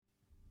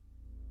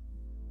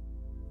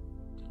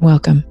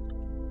Welcome.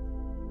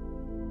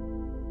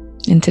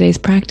 In today's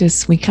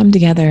practice, we come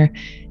together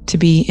to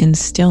be in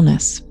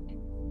stillness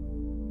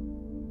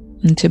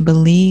and to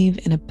believe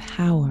in a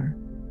power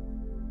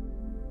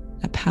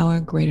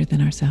greater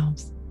than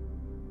ourselves.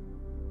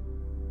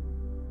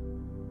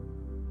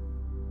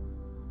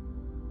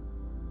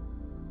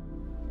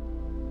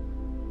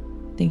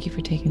 Thank you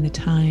for taking the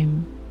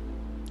time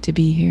to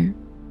be here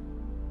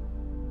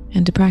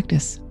and to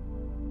practice.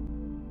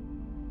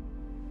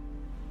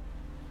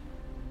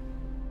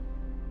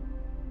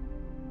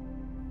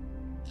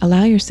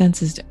 Allow your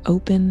senses to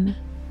open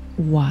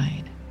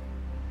wide.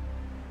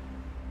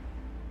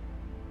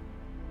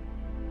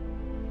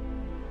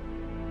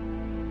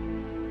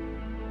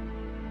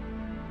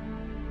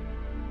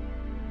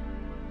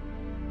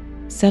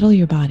 Settle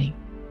your body.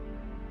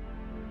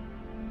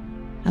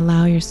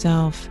 Allow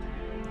yourself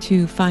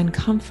to find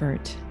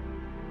comfort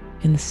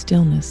in the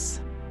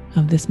stillness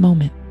of this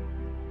moment.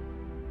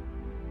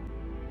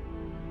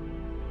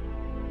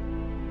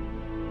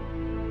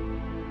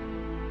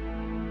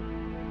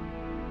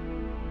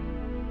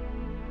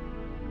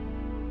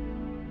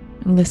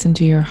 Listen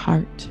to your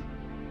heart.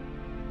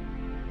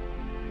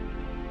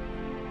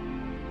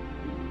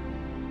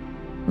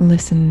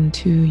 Listen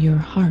to your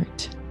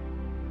heart.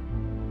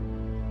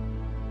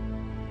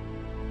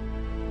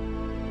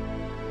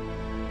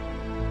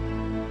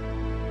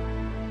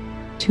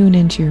 Tune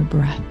into your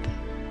breath.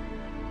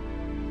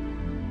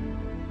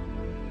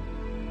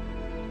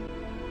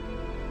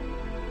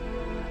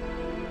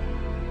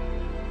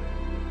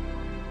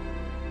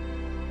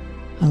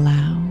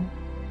 Allow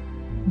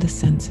the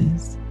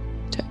senses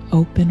to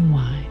open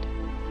wide.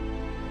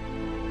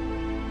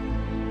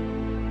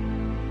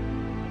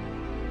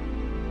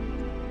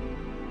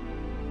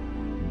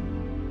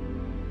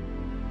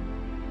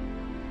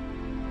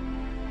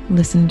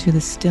 Listen to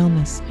the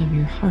stillness of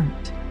your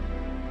heart.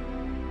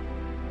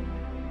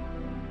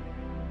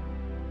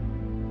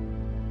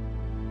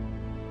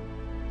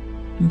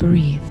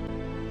 Breathe.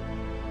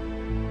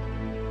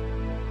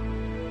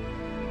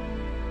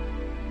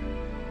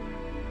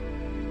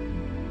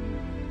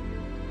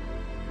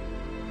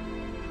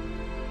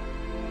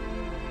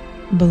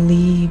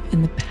 Believe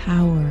in the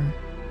power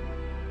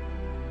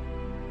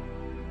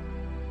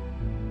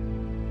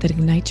that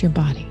ignites your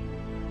body.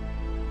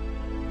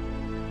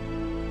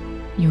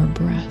 Your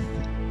breath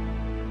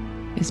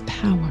is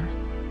power.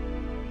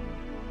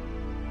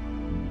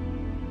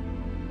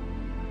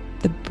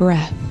 The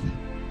breath,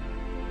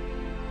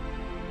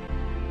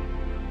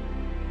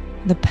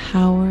 the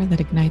power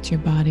that ignites your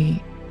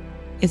body,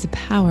 is a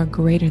power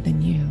greater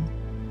than you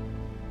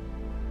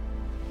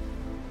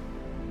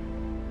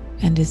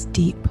and is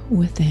deep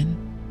within.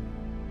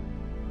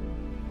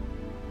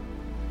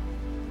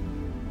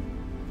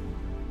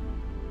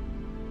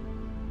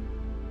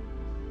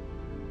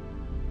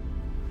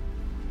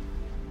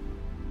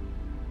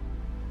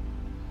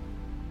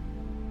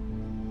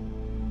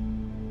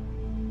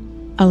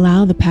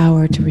 Allow the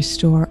power to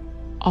restore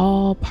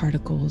all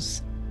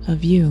particles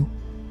of you,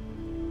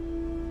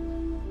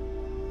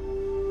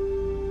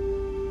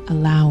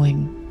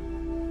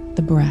 allowing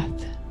the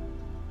breath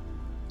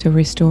to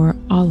restore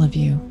all of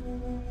you.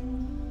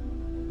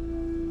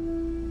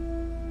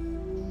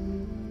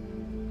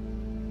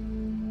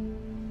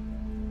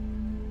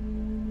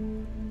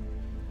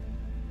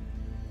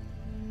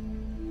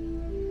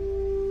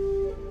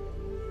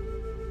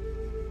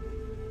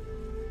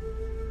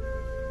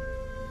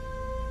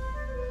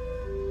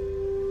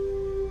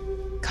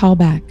 Call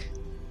back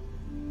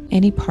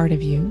any part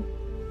of you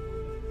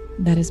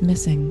that is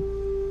missing.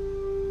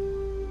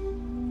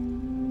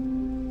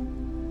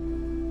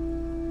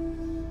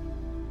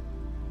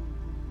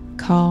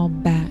 Call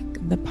back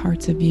the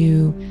parts of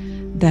you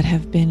that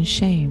have been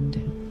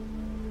shamed.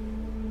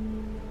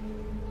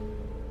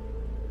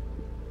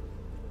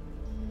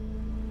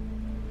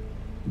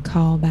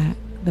 Call back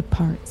the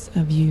parts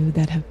of you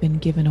that have been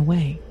given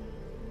away.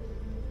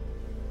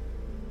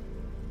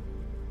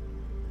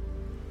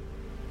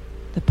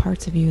 The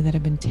parts of you that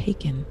have been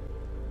taken.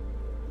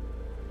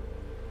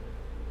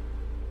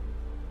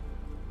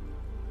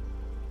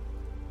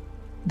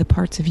 The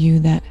parts of you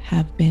that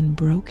have been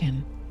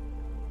broken.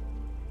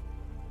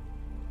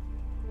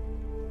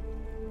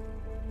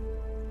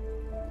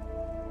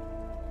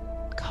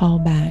 Call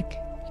back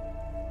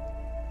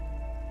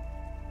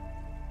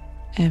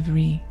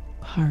every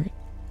part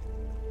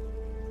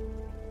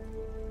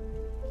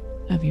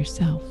of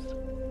yourself.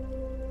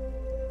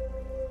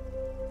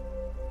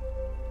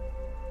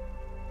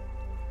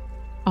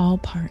 All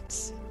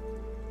parts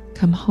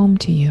come home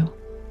to you,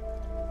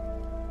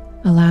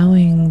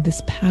 allowing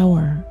this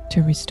power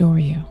to restore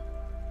you.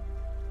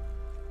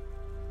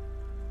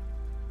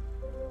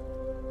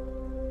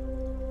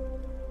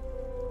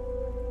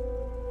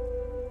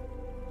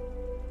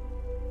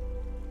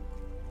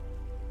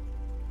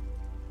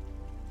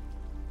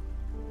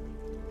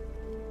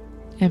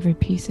 Every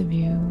piece of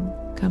you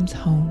comes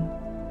home.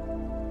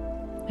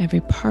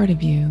 Every part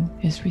of you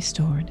is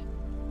restored.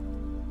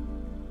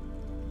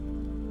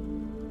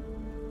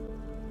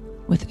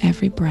 With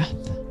every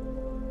breath,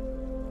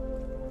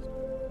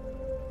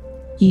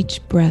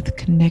 each breath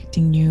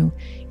connecting you,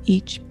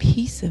 each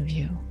piece of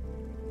you.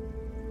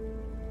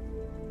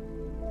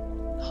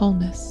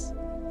 Wholeness.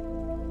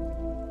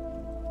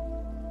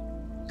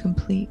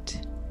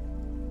 Complete.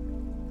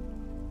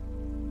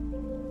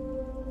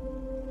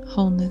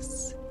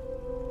 Wholeness.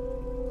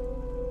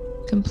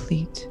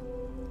 Complete.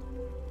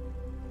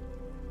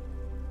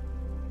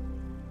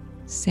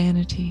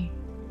 Sanity.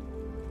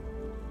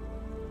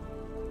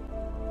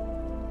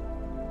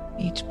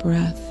 Each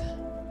breath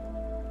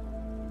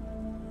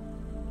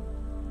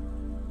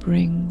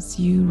brings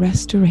you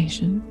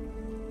restoration.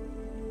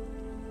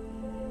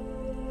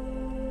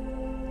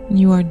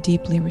 You are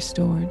deeply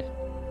restored.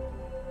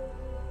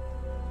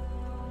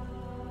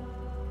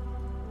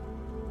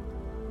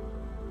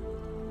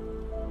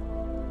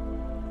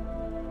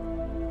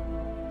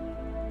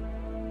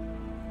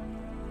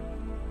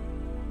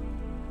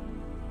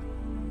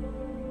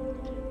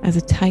 As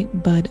a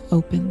tight bud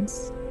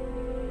opens,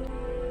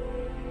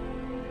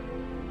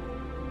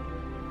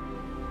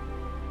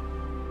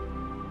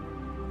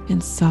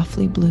 and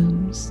softly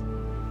blooms,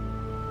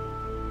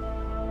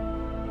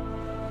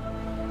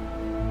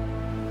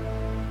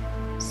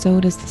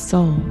 so does the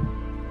soul.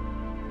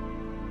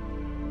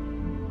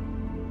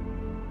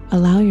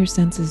 Allow your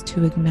senses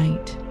to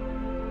ignite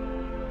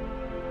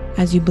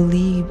as you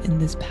believe in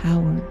this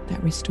power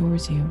that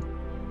restores you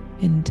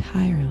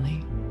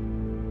entirely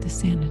to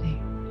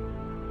sanity.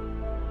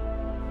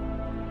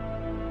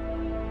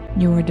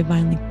 You are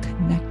divinely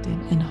connected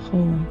and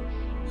whole,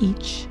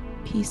 each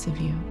piece of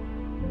you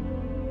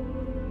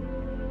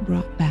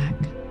brought back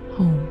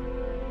home.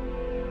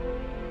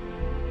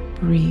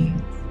 Breathe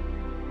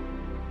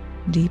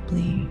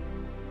deeply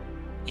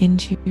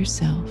into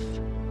yourself,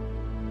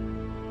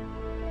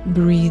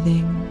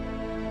 breathing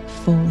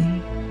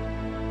fully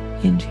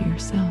into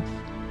yourself.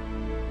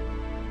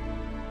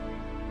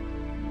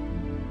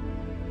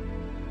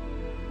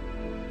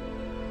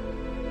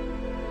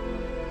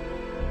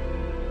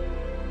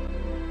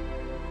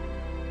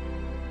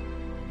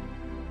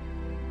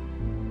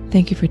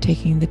 Thank you for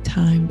taking the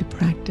time to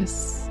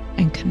practice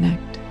and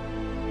connect,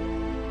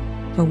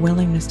 for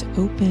willingness to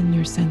open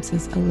your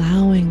senses,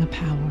 allowing a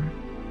power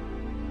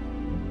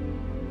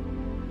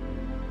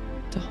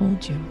to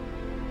hold you,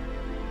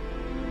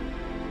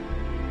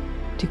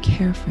 to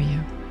care for you.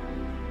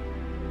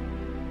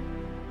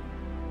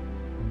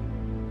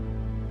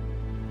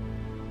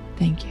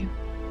 Thank you.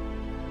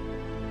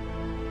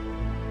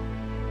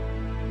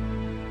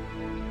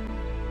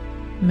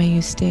 May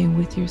you stay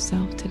with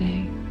yourself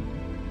today.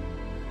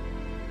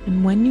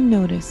 And when you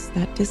notice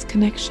that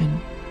disconnection,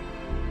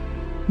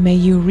 may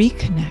you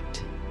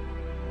reconnect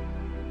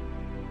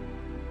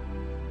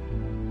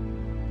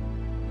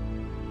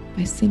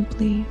by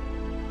simply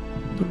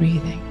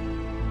breathing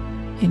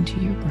into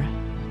your breath.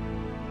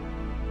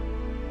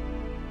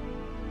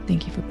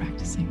 Thank you for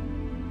practicing.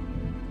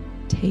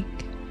 Take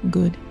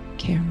good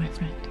care, my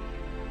friend.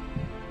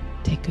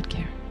 Take good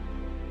care.